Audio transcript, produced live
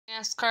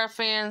NASCAR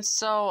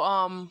fans,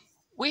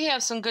 we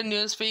have some good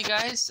news for you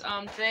guys.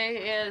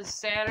 Today is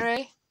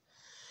Saturday,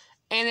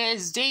 and it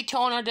is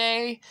Daytona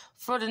Day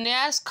for the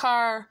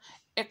NASCAR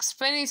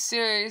Xfinity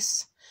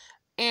Series,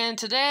 and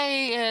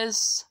today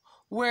is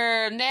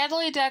where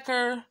Natalie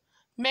Decker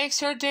makes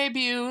her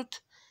debut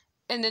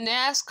in the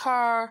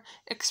NASCAR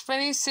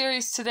Xfinity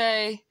Series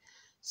today,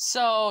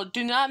 so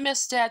do not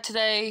miss that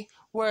today,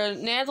 where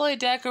Natalie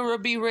Decker will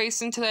be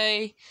racing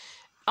today.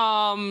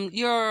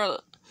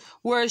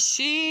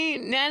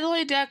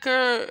 Natalie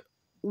Decker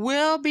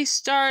will be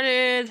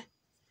started.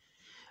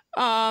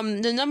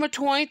 The number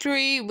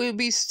 23 will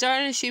be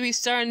starting. She'll be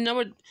starting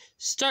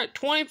start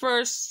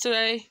 21st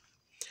today.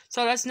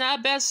 So that's not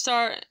a bad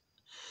start.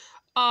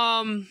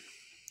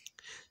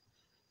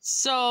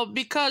 So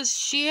because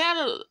she had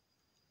a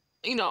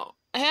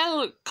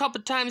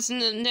couple times in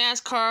the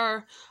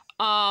NASCAR,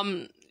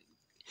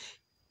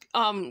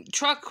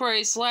 truck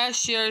race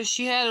last year.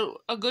 She had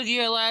a good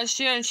year last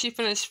year and she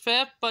finished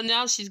 5th, but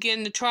now she's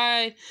getting to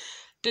try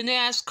the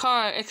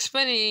NASCAR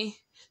Xfinity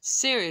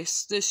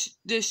Series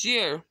this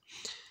year.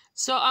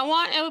 So I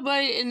want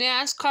everybody in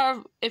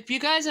NASCAR, if you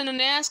guys are a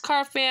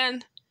NASCAR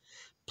fan,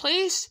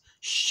 please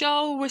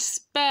show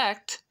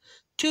respect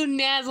to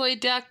Natalie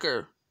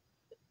Decker,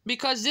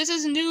 because this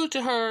is new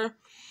to her.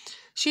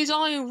 She's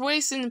only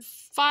racing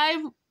 5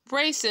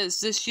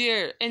 races this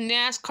year in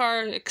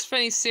NASCAR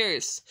Xfinity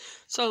Series.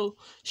 So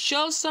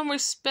show some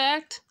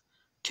respect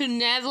to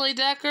Natalie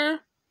Decker,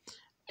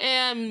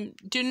 and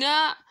do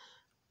not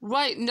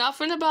write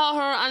nothing about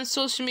her on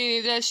social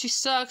media that she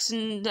sucks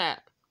and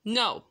that.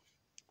 No.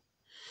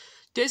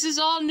 This is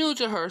all new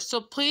to her,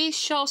 so please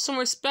show some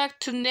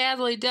respect to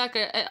Natalie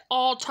Decker at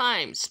all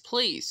times,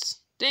 please.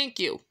 Thank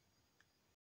you.